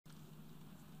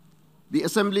The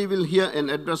Assembly will hear an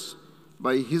address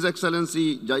by His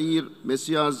Excellency Jair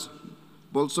Messias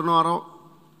Bolsonaro,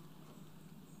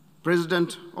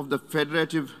 President of the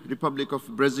Federative Republic of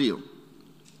Brazil.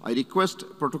 I request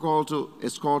protocol to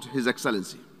escort His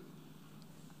Excellency.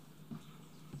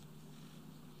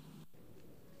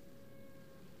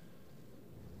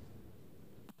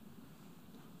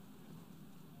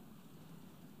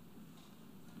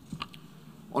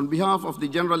 On behalf of the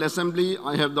General Assembly,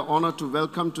 I have the honor to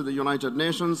welcome to the United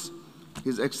Nations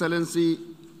His Excellency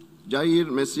Jair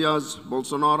Messias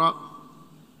Bolsonaro,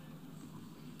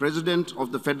 President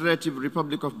of the Federative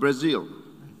Republic of Brazil,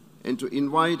 and to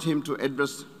invite him to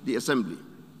address the Assembly.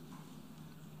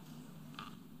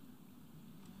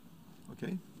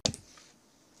 Okay.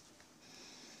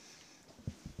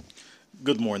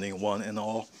 Good morning, one and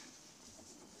all.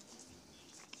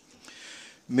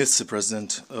 Mr.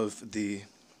 President of the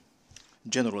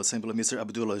General Assembly, Mr.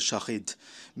 Abdullah Shahid,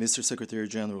 Mr. Secretary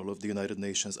General of the United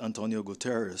Nations, Antonio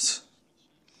Guterres,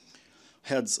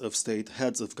 heads of state,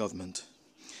 heads of government,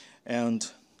 and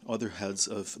other heads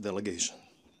of delegation.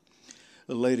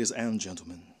 Ladies and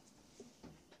gentlemen,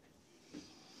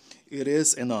 it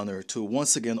is an honor to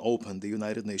once again open the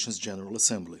United Nations General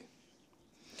Assembly.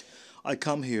 I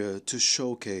come here to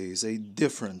showcase a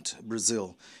different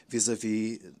Brazil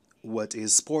vis-a-vis what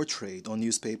is portrayed on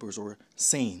newspapers or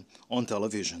seen on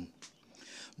television.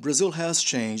 Brazil has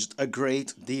changed a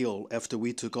great deal after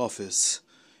we took office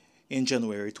in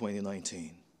January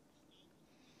 2019.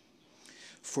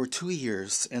 For 2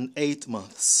 years and 8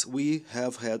 months, we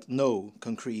have had no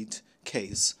concrete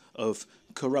case of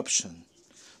corruption.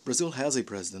 Brazil has a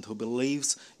president who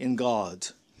believes in God,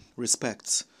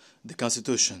 respects the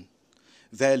Constitution,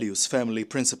 values family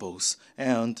principles,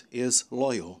 and is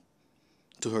loyal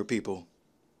to her people.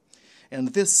 And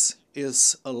this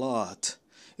is a lot.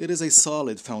 It is a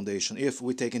solid foundation if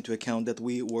we take into account that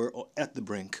we were at the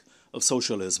brink of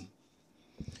socialism.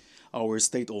 Our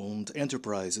state-owned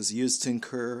enterprises used to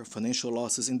incur financial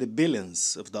losses in the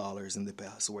billions of dollars in the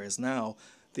past, whereas now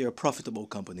they are profitable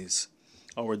companies.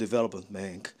 Our development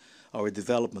bank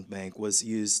was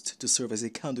used to serve as a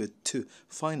conduit to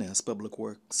finance public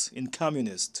works in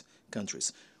communist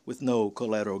countries with no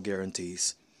collateral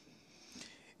guarantees.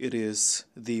 It is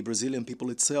the Brazilian people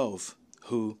itself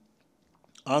who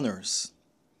honors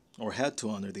or had to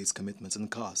honor these commitments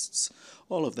and costs.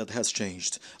 All of that has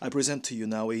changed. I present to you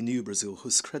now a new Brazil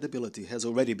whose credibility has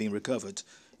already been recovered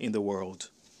in the world.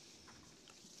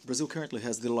 Brazil currently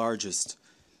has the largest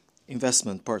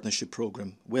investment partnership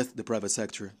program with the private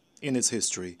sector in its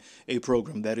history, a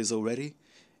program that is already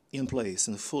in place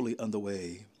and fully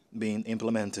underway, being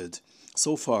implemented.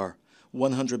 So far,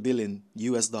 $100 billion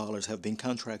have been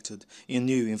contracted in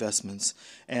new investments,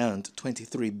 and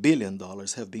 $23 billion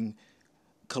have been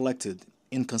collected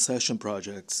in concession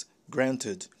projects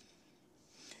granted.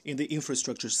 In the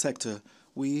infrastructure sector,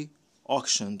 we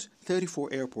auctioned 34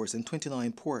 airports and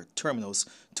 29 port terminals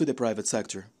to the private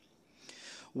sector.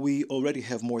 We already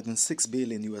have more than $6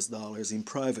 billion in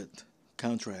private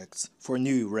contracts for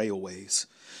new railways.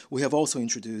 We have also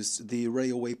introduced the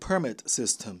railway permit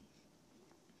system,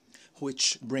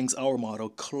 which brings our model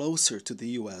closer to the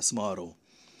U.S. model.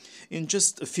 In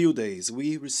just a few days,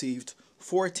 we received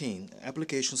 14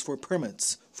 applications for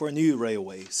permits for new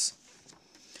railways,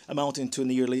 amounting to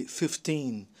nearly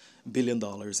 $15 billion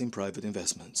in private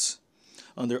investments.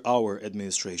 Under our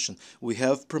administration, we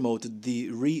have promoted the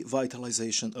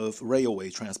revitalization of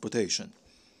railway transportation.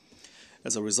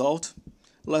 As a result,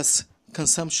 less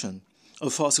consumption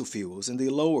of fossil fuels and the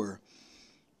lower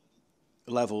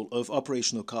level of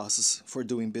operational costs for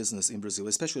doing business in Brazil,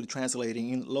 especially translating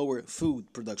in lower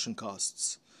food production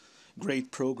costs.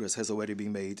 Great progress has already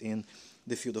been made in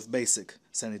the field of basic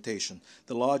sanitation.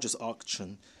 The largest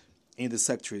auction in the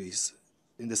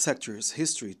sector's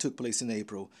history took place in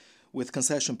April, with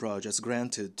concession projects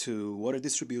granted to water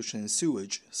distribution and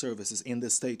sewage services in the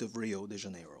state of Rio de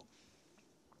Janeiro.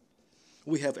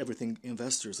 We have everything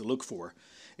investors look for: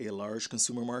 a large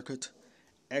consumer market,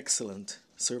 excellent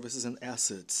services and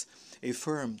assets, a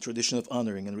firm tradition of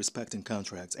honoring and respecting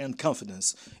contracts, and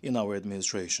confidence in our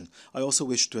administration. I also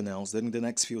wish to announce that in the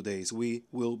next few days we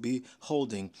will be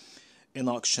holding an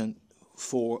auction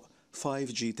for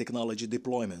 5G technology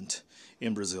deployment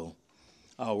in Brazil.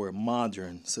 Our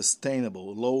modern,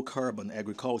 sustainable, low-carbon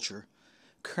agriculture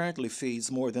currently feeds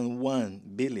more than 1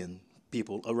 billion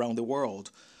people around the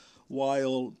world,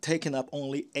 while taking up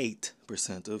only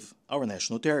 8% of our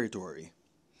national territory.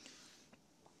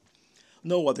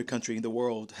 No other country in the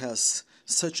world has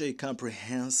such a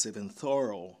comprehensive and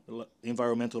thorough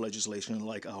environmental legislation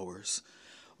like ours.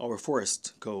 Our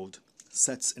forest code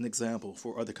sets an example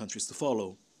for other countries to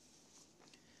follow.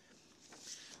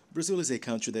 Brazil is a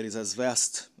country that is as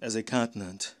vast as a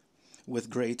continent with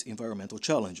great environmental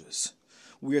challenges.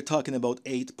 We are talking about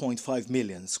 8.5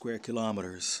 million square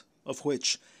kilometers, of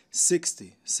which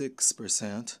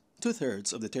 66%,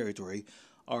 two-thirds of the territory,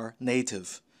 are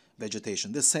native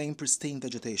vegetation, the same pristine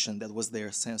vegetation that was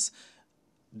there since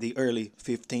the early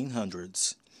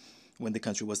 1500s when the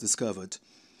country was discovered.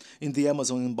 In the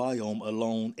Amazonian biome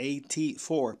alone,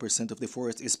 84% of the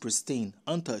forest is pristine,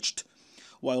 untouched,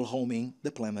 while homing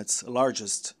the planet's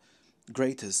largest,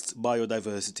 greatest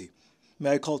biodiversity.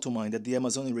 May I call to mind that the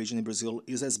Amazonian region in Brazil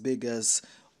is as big as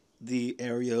the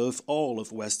area of all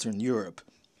of Western Europe.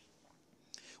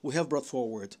 We have brought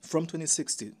forward from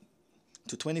 2060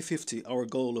 to 2050 our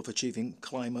goal of achieving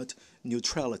climate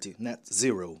neutrality, net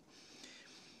zero.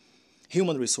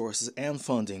 Human resources and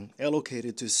funding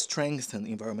allocated to strengthen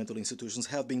environmental institutions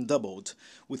have been doubled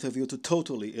with a view to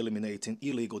totally eliminating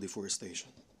illegal deforestation.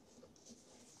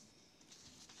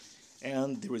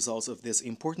 And the results of this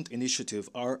important initiative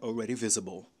are already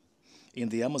visible. In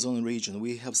the Amazon region,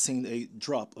 we have seen a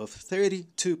drop of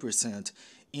 32%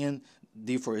 in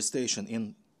deforestation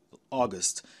in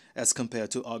August as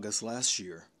compared to August last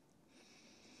year.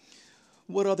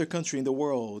 What other country in the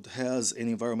world has an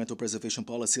environmental preservation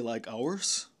policy like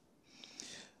ours?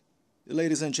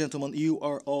 Ladies and gentlemen, you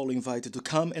are all invited to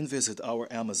come and visit our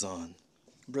Amazon.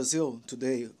 Brazil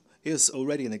today is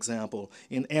already an example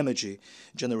in energy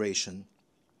generation.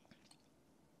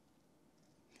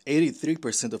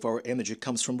 83% of our energy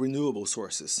comes from renewable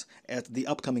sources. At the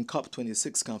upcoming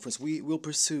COP26 conference, we will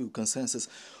pursue consensus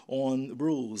on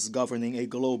rules governing a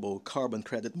global carbon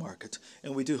credit market,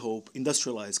 and we do hope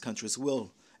industrialized countries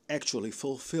will actually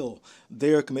fulfill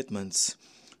their commitments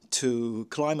to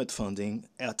climate funding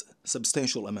at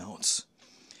substantial amounts.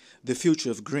 The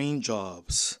future of green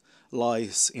jobs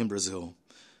lies in Brazil.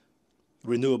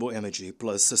 Renewable energy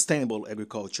plus sustainable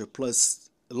agriculture plus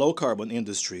low-carbon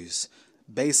industries,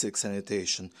 basic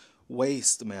sanitation,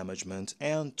 waste management,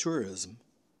 and tourism.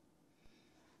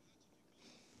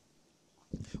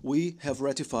 We have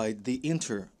ratified the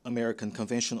Inter-American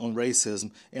Convention on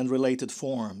Racism and Related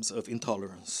Forms of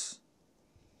Intolerance.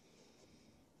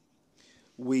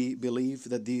 We believe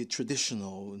that the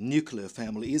traditional nuclear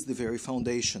family is the very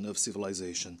foundation of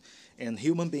civilization, and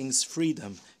human beings'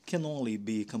 freedom can only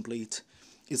be complete,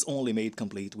 is only made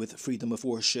complete with freedom of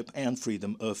worship and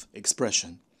freedom of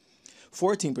expression.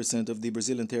 14% of the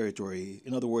Brazilian territory,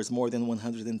 in other words, more than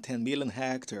 110 million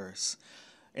hectares,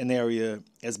 an area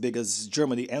as big as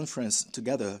Germany and France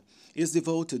together, is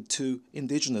devoted to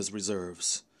indigenous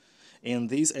reserves. In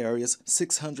these areas,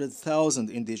 600,000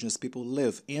 indigenous people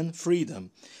live in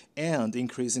freedom and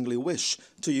increasingly wish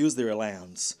to use their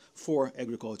lands for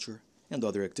agriculture and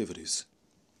other activities.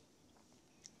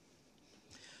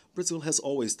 Brazil has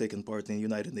always taken part in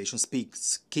United Nations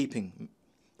peacekeeping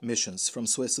missions from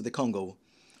Suez to the Congo,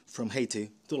 from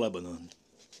Haiti to Lebanon.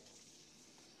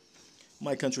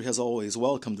 My country has always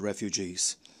welcomed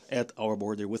refugees. At our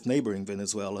border with neighboring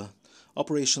Venezuela,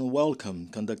 Operation Welcome,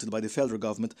 conducted by the federal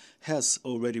government, has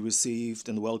already received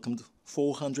and welcomed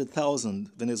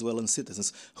 400,000 Venezuelan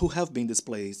citizens who have been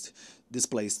displaced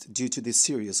due to the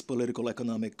serious political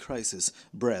economic crisis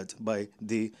bred by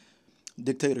the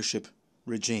dictatorship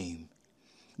regime.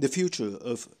 The future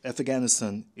of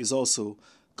Afghanistan is also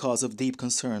cause of deep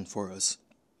concern for us.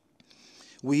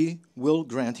 We will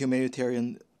grant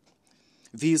humanitarian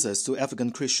visas to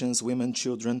Afghan Christians, women,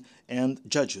 children, and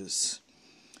judges.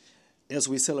 As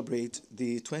we celebrate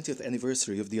the 20th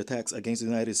anniversary of the attacks against the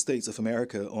United States of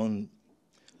America on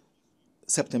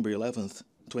September 11th,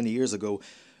 20 years ago,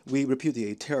 we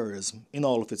repudiate terrorism in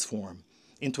all of its form.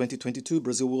 In 2022,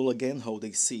 Brazil will again hold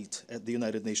a seat at the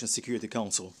United Nations Security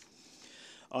Council.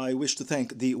 I wish to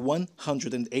thank the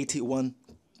 181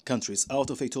 countries out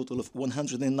of a total of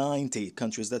 190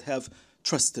 countries that have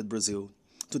trusted Brazil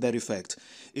to that effect.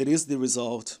 It is the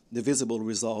result, the visible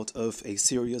result of a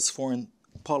serious foreign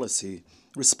policy,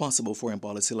 responsible foreign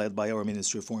policy led by our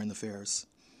Ministry of Foreign Affairs.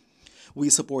 We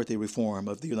support a reform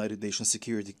of the United Nations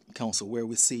Security Council where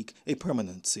we seek a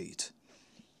permanent seat.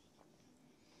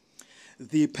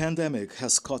 The pandemic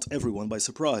has caught everyone by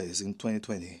surprise in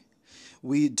 2020.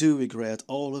 We do regret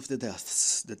all of the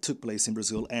deaths that took place in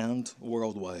Brazil and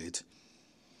worldwide.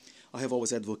 I have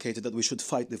always advocated that we should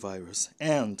fight the virus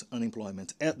and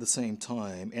unemployment at the same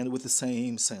time and with the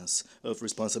same sense of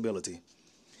responsibility.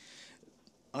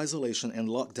 Isolation and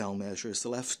lockdown measures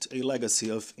left a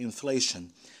legacy of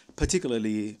inflation,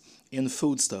 particularly in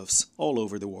foodstuffs all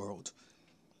over the world.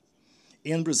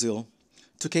 In Brazil,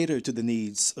 to cater to the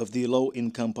needs of the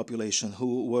low-income population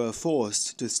who were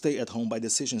forced to stay at home by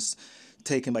decisions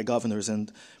taken by governors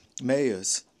and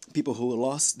mayors, people who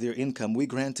lost their income, we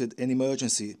granted an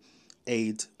emergency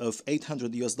aid of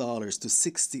 $800 to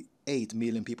 68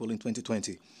 million people in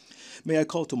 2020. May I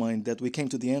call to mind that we came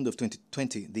to the end of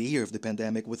 2020, the year of the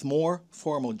pandemic, with more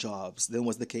formal jobs than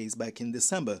was the case back in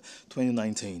December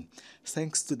 2019,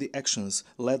 thanks to the actions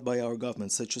led by our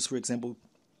government, such as, for example,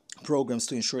 programs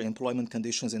to ensure employment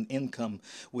conditions and income,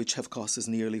 which have cost us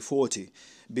nearly $40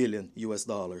 billion.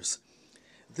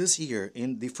 This year,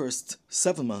 in the first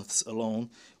 7 months alone,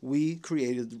 we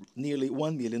created nearly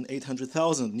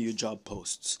 1,800,000 new job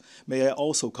posts. May I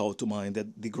also call to mind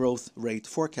that the growth rate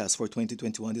forecast for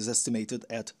 2021 is estimated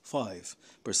at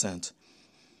 5%.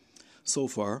 So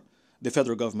far, the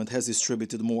federal government has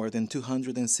distributed more than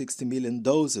 260 million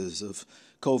doses of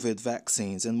COVID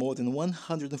vaccines, and more than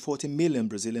 140 million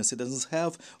Brazilian citizens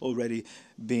have already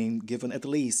been given at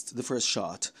least the first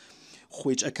shot,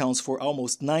 which accounts for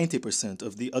almost 90%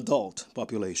 of the adult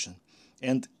population,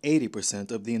 and 80%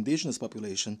 of the indigenous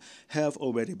population have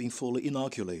already been fully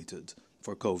inoculated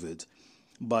for COVID.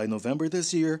 By November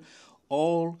this year,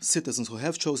 all citizens who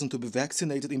have chosen to be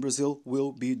vaccinated in Brazil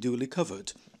will be duly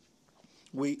covered.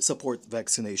 We support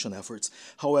vaccination efforts.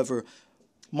 However,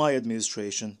 my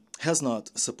administration has not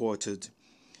supported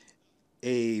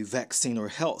a vaccine or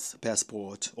health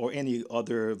passport or any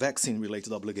other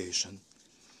vaccine-related obligation.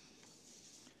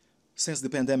 Since the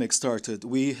pandemic started,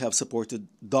 we have supported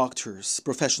doctors'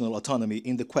 professional autonomy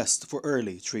in the quest for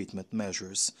early treatment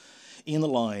measures, in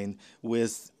line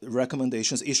with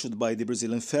recommendations issued by the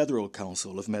Brazilian Federal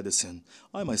Council of Medicine.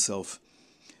 I myself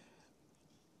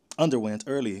underwent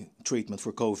early treatment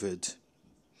for COVID.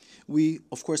 We,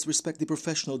 of course, respect the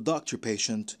professional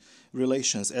doctor-patient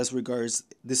relations as regards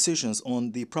decisions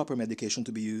on the proper medication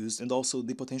to be used and also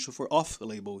the potential for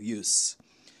off-label use.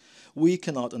 We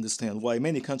cannot understand why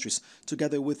many countries,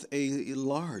 together with a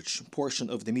large portion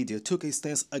of the media, took a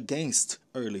stance against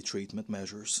early treatment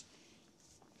measures.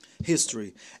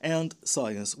 History and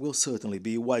science will certainly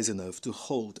be wise enough to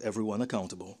hold everyone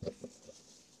accountable.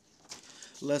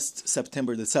 Last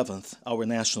September the 7th, our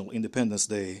National Independence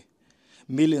Day,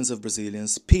 millions of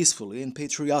Brazilians peacefully and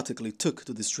patriotically took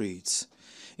to the streets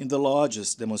in the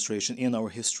largest demonstration in our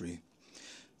history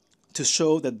to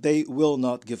show that they will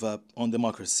not give up on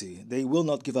democracy, they will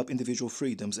not give up individual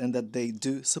freedoms, and that they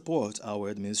do support our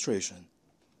administration.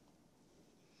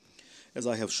 As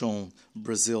I have shown,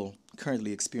 Brazil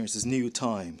currently experiences new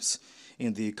times.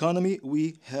 In the economy,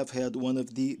 we have had one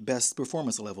of the best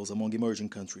performance levels among emerging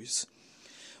countries.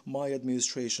 My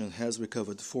administration has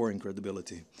recovered foreign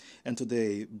credibility, and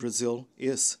today Brazil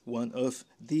is one of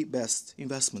the best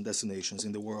investment destinations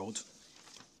in the world.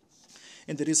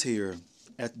 And it is here,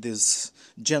 at this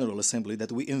General Assembly,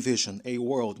 that we envision a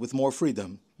world with more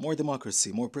freedom, more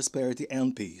democracy, more prosperity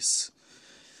and peace.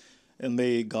 And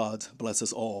may God bless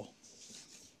us all.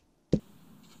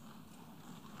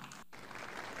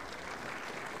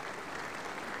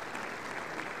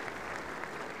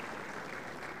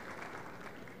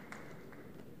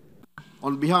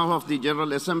 On behalf of the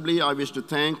General Assembly, I wish to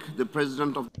thank the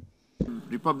President of the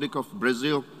Republic of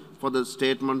Brazil for the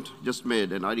statement just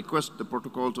made, and I request the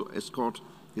protocol to escort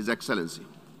His Excellency.